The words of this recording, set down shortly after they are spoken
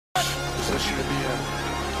position to be in.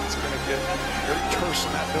 It's going to get very terse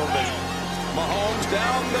in that building. Mahomes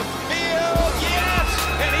down the field, yes!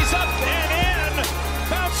 And he's up and in,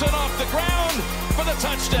 bouncing off the ground for the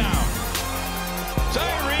touchdown.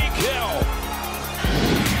 Tyreek Hill.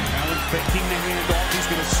 Allen faking the handoff. He's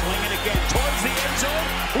going to swing it again towards the end zone.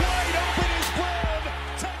 Wide open is Brown.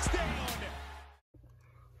 Touchdown.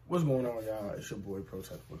 What's going on, y'all? It's your boy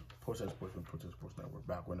Protest Sports from Protest Sports Network.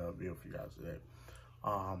 Back with another video for you guys today.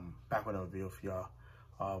 Back with another video for y'all.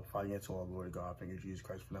 Before I get into our Lord God, thank you, Jesus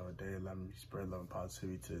Christ, for another day. Let me spread love and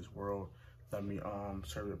positivity to this world. Let me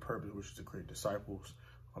serve the purpose, which is to create disciples.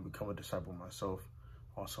 I'll become a disciple myself.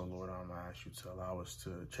 Also, Lord, I ask you to allow us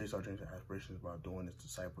to chase our dreams and aspirations by doing this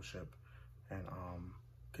discipleship and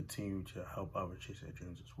continue to help others chase their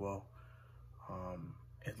dreams as well.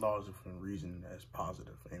 It laws different reason that's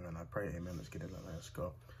positive. Amen. I pray. Amen. Let's get into it. Let's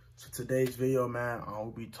go. So today's video, man,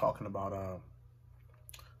 we'll be talking about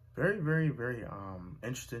very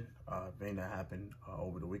interesting thing that happened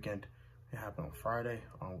over the weekend. It happened on Friday.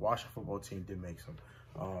 Washington football team did make some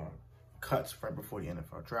cuts right before the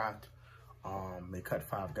NFL draft. They cut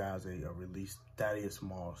 5 guys. They released Thad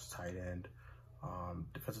Moss, tight end,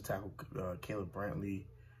 defensive tackle Caleb Brantley,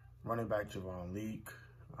 running back Javon Leak,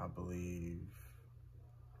 I believe.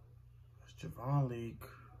 It's Javon Leak,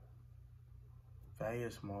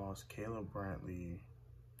 Thad Moss, Caleb Brantley,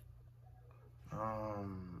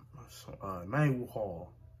 Manuel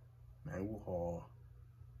Hall,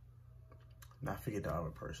 and I forget the other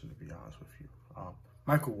person, to be honest with you.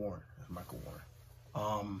 Michael Warren. That's Michael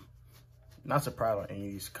Warren. Not surprised on any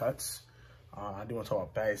of these cuts. I do want to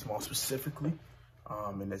talk about Thad Moss specifically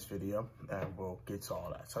in this video, and we'll get to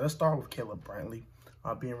all that. So let's start with Caleb Brantley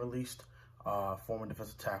being released. Former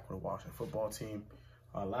defensive tackle with the Washington football team.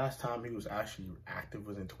 Last time he was actually active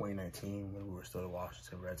was in 2019 when we were still the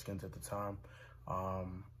Washington Redskins at the time.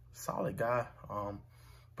 Solid guy,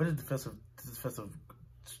 but his defensive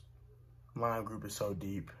line group is so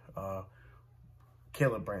deep.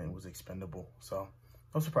 Caleb Brantley was expendable, so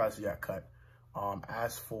no surprise he got cut.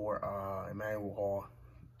 As for Emmanuel Hall,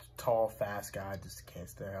 tall, fast guy, just can't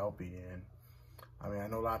stay healthy. And I mean, I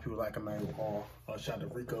know a lot of people like Emmanuel Hall. Shout out to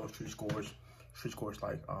Rico, Street Scores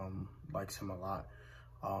likes him a lot.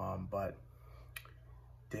 But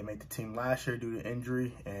they made the team last year due to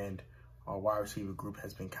injury, and our wide receiver group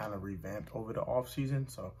has been kind of revamped over the offseason,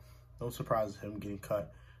 so no surprise him getting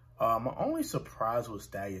cut. My only surprise was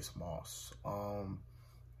Thad Moss.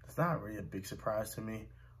 It's not really a big surprise to me,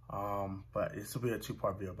 but this will be a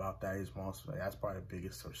 2-part video about Thad Moss. That's probably the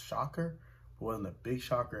biggest shocker. It wasn't a big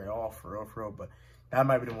shocker at all, for real, but that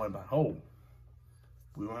might be the one about, oh,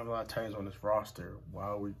 we don't have a lot of tight ends on this roster. Why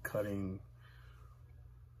are we cutting?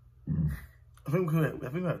 I think we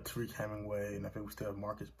have Tariq Hemingway, and I think we still have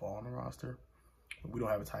Marcus Ball on the roster. We don't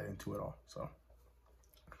have a tight end 2 at all, so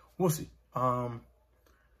we'll see.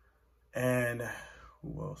 And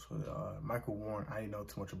who else? Michael Warren. I didn't know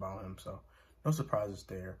too much about him, so no surprises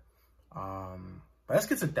there. But let's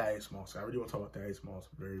get to Thad Moss. I really want to talk about Thad Moss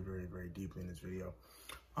very deeply in this video.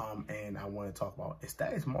 And I want to talk about, is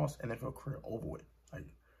Thad Moss' NFL career over with? Like,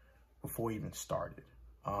 before he even started.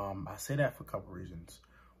 I say that for a couple reasons.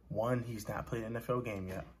 1, he's not played an NFL game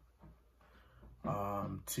yet.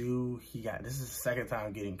 2, this is his second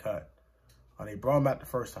time getting cut. They brought him back the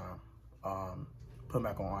first time. Put him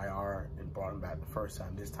back on IR and brought him back the first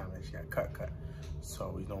time. This time he got cut.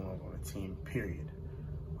 So he's no longer on the team, period.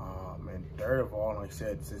 And third of all, like I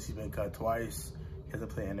said, since he's been cut twice, he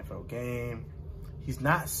hasn't played an NFL game. He's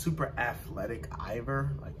not super athletic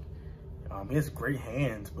either. Like, he has great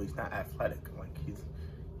hands, but he's not athletic. Like,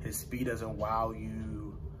 his speed doesn't wow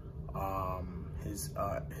you.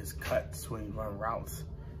 His cuts when he run routes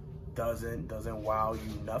doesn't wow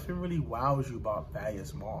you. Nothing really wows you about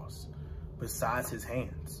Thad Moss besides his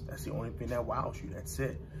hands. That's the only thing that wows you. That's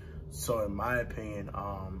it. So in my opinion,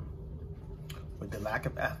 with the lack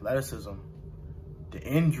of athleticism, the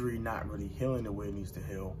injury not really healing the way it needs to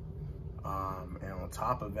heal, and on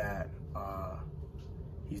top of that,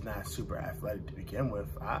 he's not super athletic to begin with.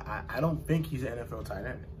 I don't think he's an NFL tight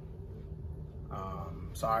end.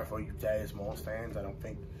 Sorry for you Thad Moss fans. I don't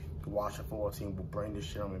think the Washington football team will bring this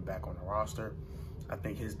gentleman back on the roster. I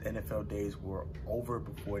think his NFL days were over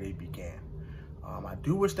before they began. I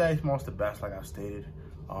do wish Thad Moss the best, like I stated.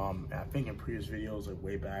 I think in previous videos, like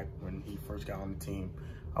way back when he first got on the team,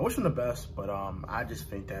 I wish him the best. But I just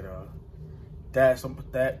think that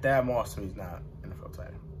Thad Moss to me is not NFL tight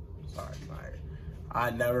end. Sorry, I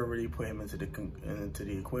never really put him into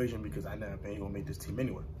the equation because I never think he gonna make this team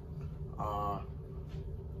anyway.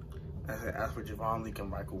 As for Javon Leak and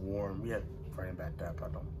Michael Warren, we have running back depth. I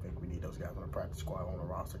don't think we need those guys on the practice squad on the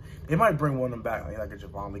roster. They might bring one of them back, like a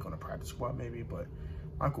Javon Leak on the practice squad maybe, but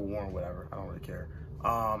Michael Warren, whatever. I don't really care.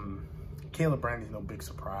 Caleb Brandy's no big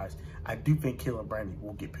surprise. I do think Caleb Brandy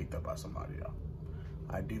will get picked up by somebody though.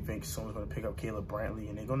 I do think someone's going to pick up Caleb Brantley,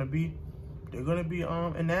 and they're going to be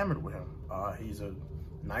enamored with him. He's a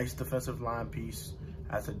nice defensive line piece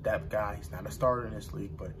as a depth guy. He's not a starter in this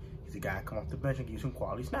league, but he's a guy that come off the bench and gives some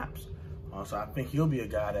quality snaps. So I think he'll be a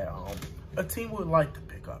guy that a team would like to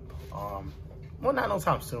pick up. Well, not no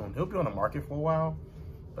time soon. He'll be on the market for a while.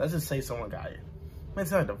 But let's just say someone got it. Maybe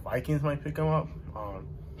like the Vikings might pick him up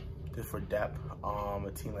just for depth.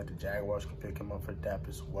 A team like the Jaguars can pick him up for depth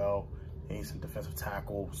as well. They need some defensive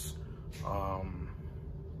tackles.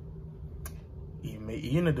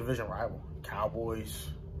 Even a division rival, Cowboys.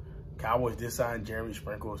 Cowboys did sign Jeremy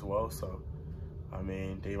Sprinkle as well, so I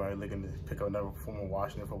mean they might be looking to pick up another former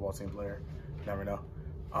Washington football team player. Never know.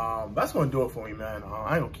 That's gonna do it for me, man.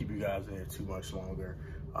 I ain't gonna keep you guys in here too much longer.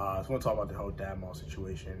 I just want to talk about the whole Thad Moss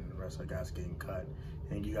situation and the rest of the guys getting cut,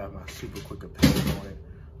 and you got my super quick opinion on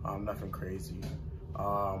it. Nothing crazy.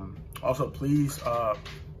 Also, please,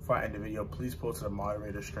 before I end the video, please post to the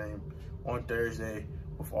moderator stream on Thursday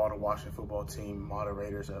with all the Washington football team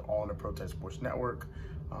moderators that are all on the Protest Sports Network.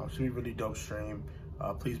 Should be a really dope stream.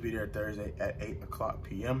 Please be there Thursday at 8 o'clock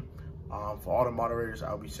p.m. For all the moderators,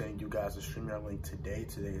 I'll be sending you guys a StreamYard link today.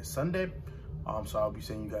 Today is Sunday. So I'll be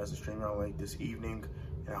sending you guys a StreamYard link this evening.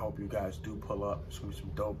 And I hope you guys do pull up. It's gonna be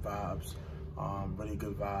some dope vibes, really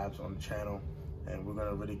good vibes on the channel. And we're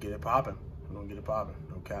gonna really get it popping. We're gonna get it popping,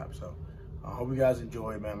 no cap. So I hope you guys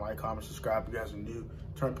enjoy it, man. Like, comment, subscribe if you guys are new.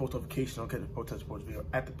 Turn post notifications on, get the Protest Sports video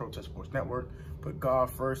at the Protest Sports Network. Put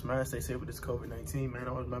God first, man. Stay safe with this COVID-19, man.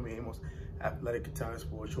 Always remember the most athletic Italian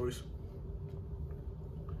sport choice.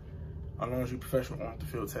 As long as you're professional on the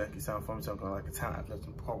field, tech, you sound funny, something like a talent,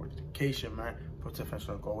 athletic part with education, man. Protest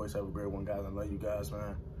professional, always have a great one, guys. I love you guys,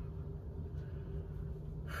 man.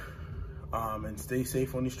 And stay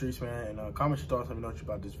safe on the streets, man. And comment your thoughts, let me know what you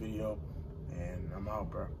about this video. And I'm out,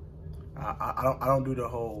 bro. I don't do the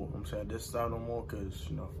whole, I'm saying this style no more, because,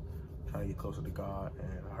 you know, I'm trying to get closer to God,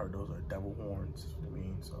 and I heard those are devil horns. I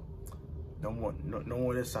mean, so no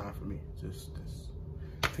more this time for me. Just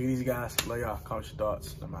take it easy, guys. Love y'all. Comment your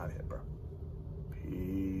thoughts. I'm out of here, bro.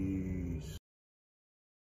 Peace.